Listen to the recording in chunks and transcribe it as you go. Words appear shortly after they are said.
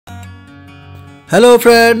Hello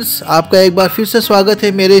friends, आपका एक बार फिर से स्वागत है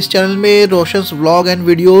मेरे इस चैनल में रोशंस व्लॉग एंड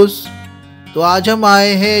वीडियोस। तो आज हम आए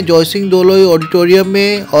हैं जॉयसिंग दोलोई ऑडिटोरियम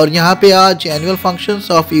में और यहाँ पे आज annual functions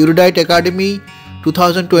of यूरोडाइट academy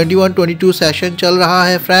 2021-22 session चल रहा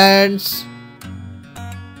है friends.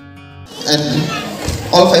 And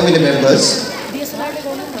all family members.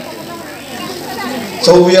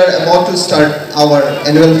 So we are about to start our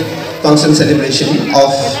annual function celebration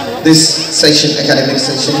of this session, academic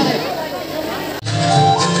session.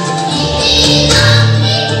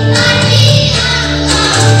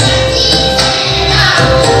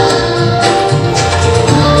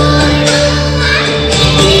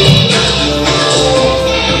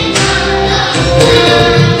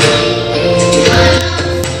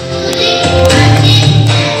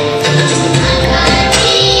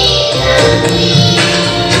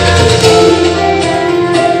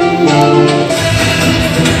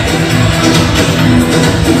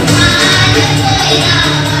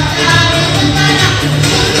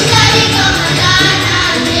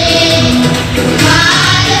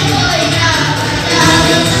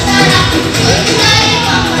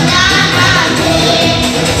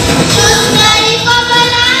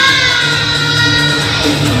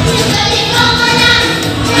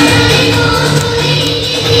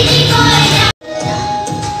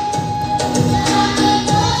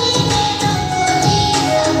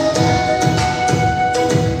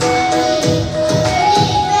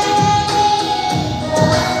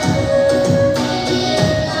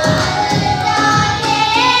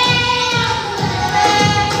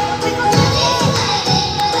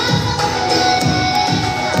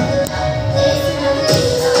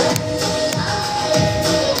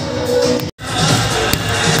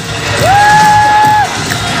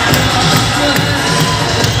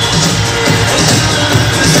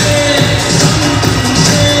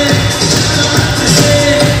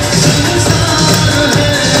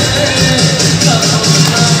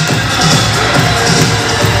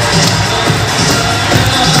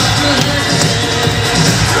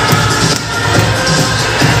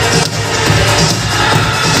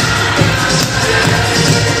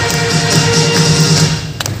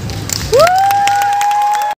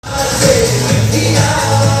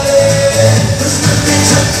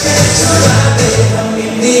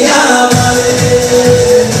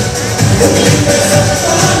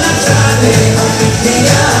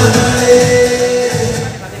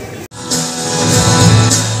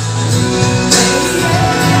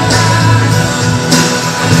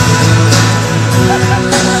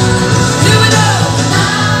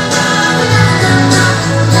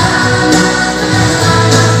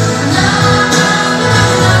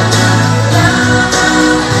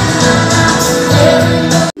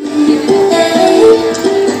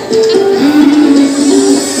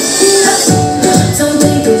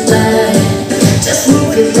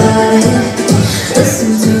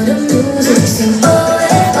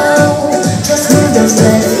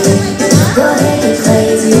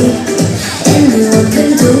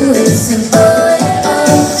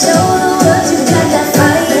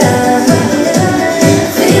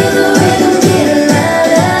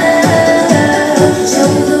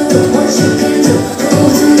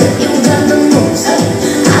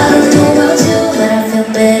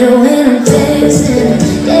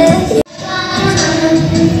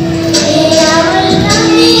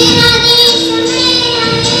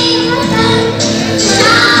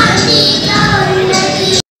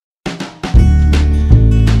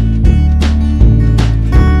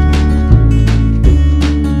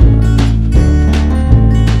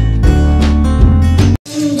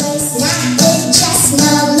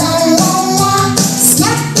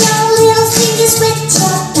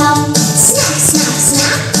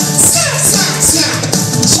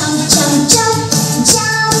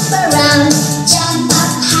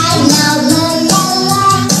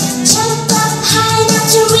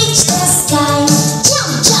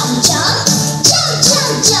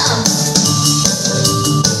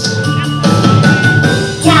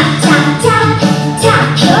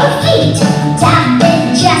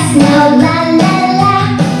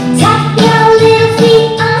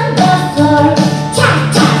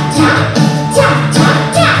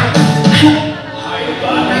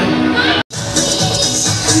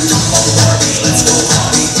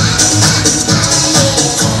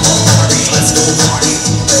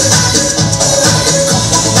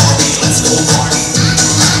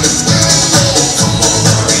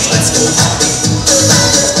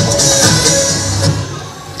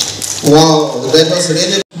 Wow, that was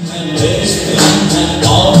really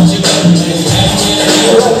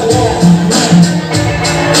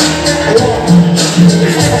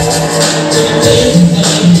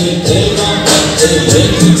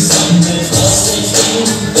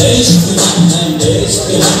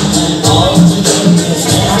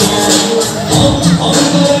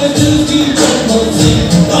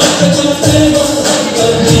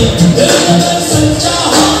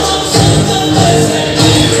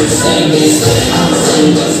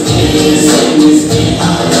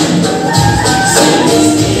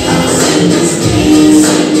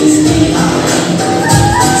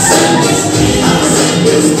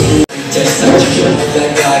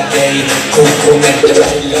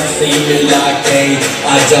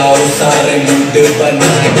आ जाओ सारे मुंड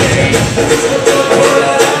बना के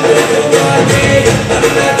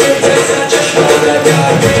चश्मा लगा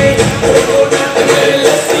के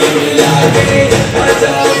लस्सी मिला के आ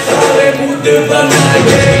जाओ सारे मुंड बना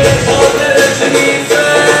के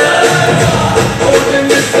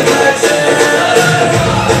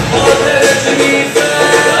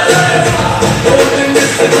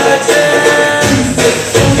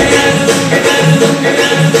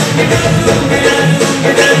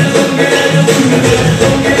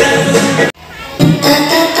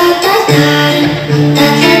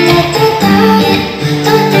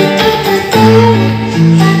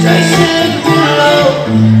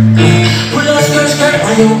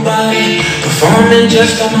Performing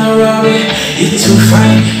just on my Rari. You're too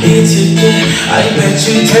fine, here to get. I bet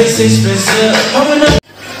you taste expensive.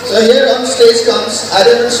 So here on stage comes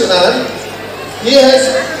Arun Sunar. He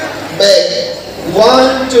has bagged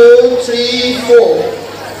 1, 2, 3, 4,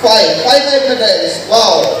 5 medals.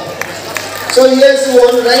 Wow! So he has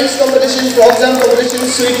won rhymes competition, frog jump competition,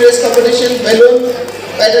 sweet race competition, balloon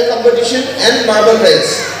battle competition, and marble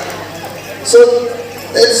race. So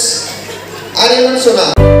that's Arun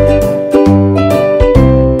Sunar.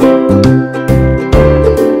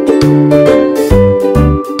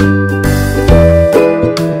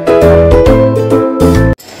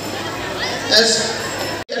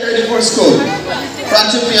 Get ready for school.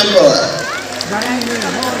 Pranchu Priyambara.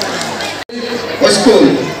 For school.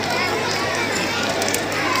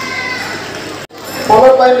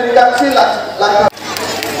 Followed by Mridakshi Lakha.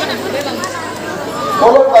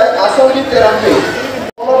 Followed by Asawri Terampi.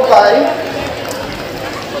 Followed by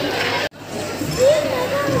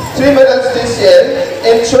 3 medals this year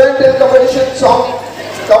in show and tell competition, song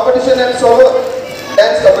competition, and solo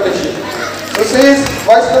dance competition. So she is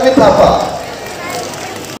Vaishnavi Thapa.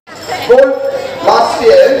 Gold last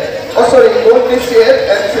year, gold this year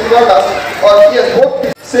and silver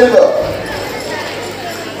both silver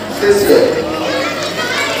this year.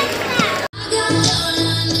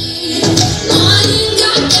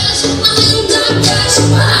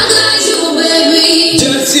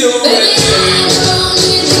 Just you, baby.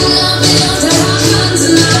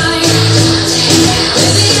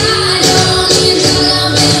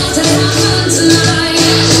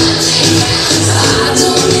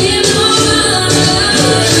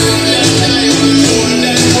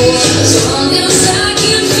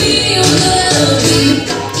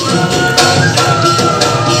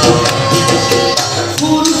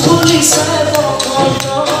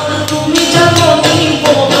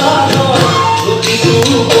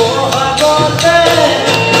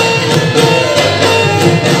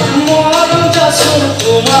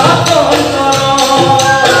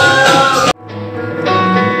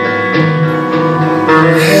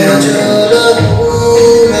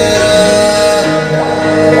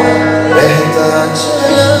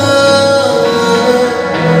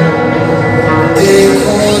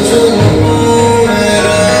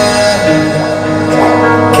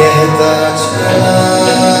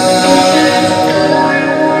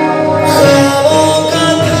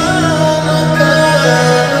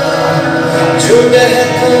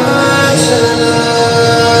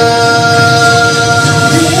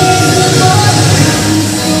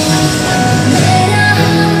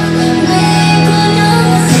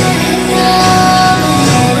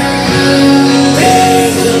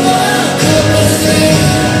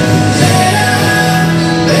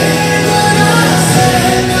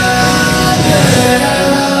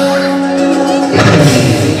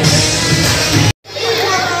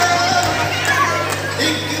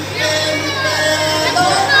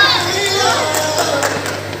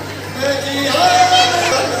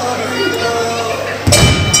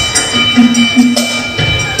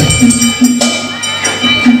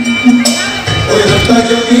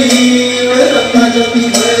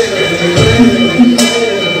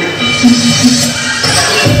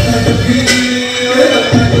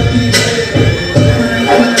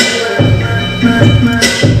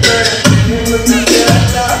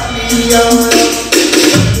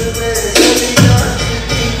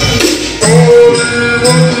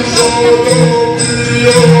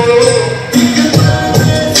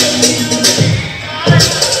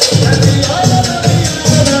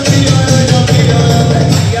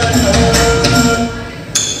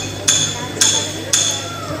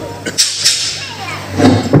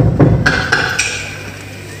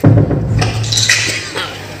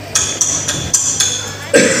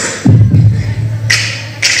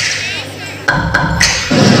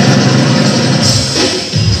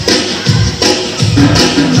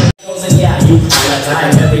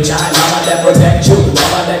 protect you,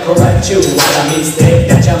 I'ma that correct you. What a mistake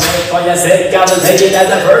that you make for your sake, I will take it as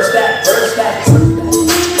the first step, first step.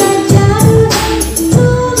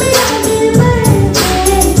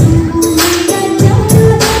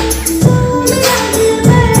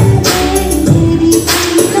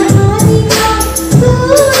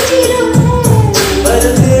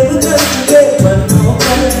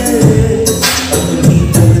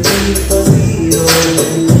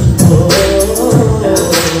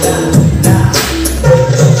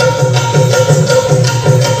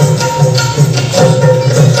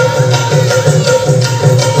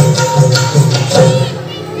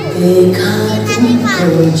 देखा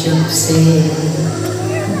तुमको जब से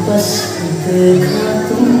बस देखा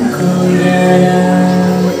तुमको यारा,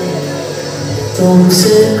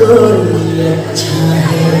 तुमसे कोई अच्छा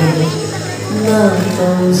है ना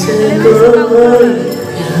तुमसे कोई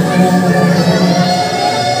प्यारा।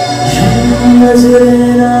 यूं नजर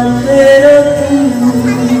ना फेरो तुम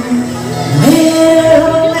मेरे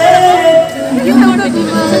हो मेरे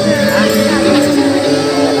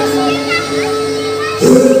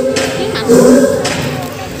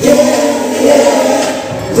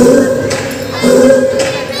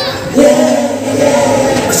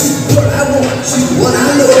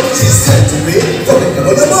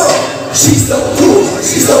She's so cool,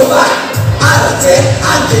 she's so fine. Out of 10,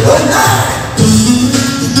 I give her 9.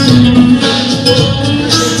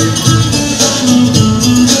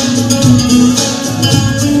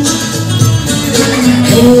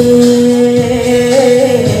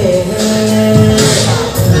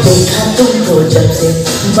 देखा तुमको जब से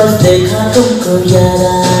बस देखा तुमको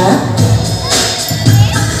यारा,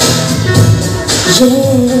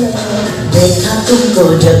 देखा तुमको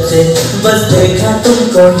जब से बस देखा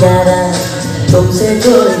तुमको यारा, तुमसे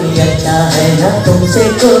कोई अच्छा है ना तुमसे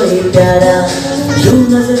कोई प्यारा। यूं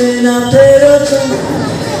नजर ना फेरो तुम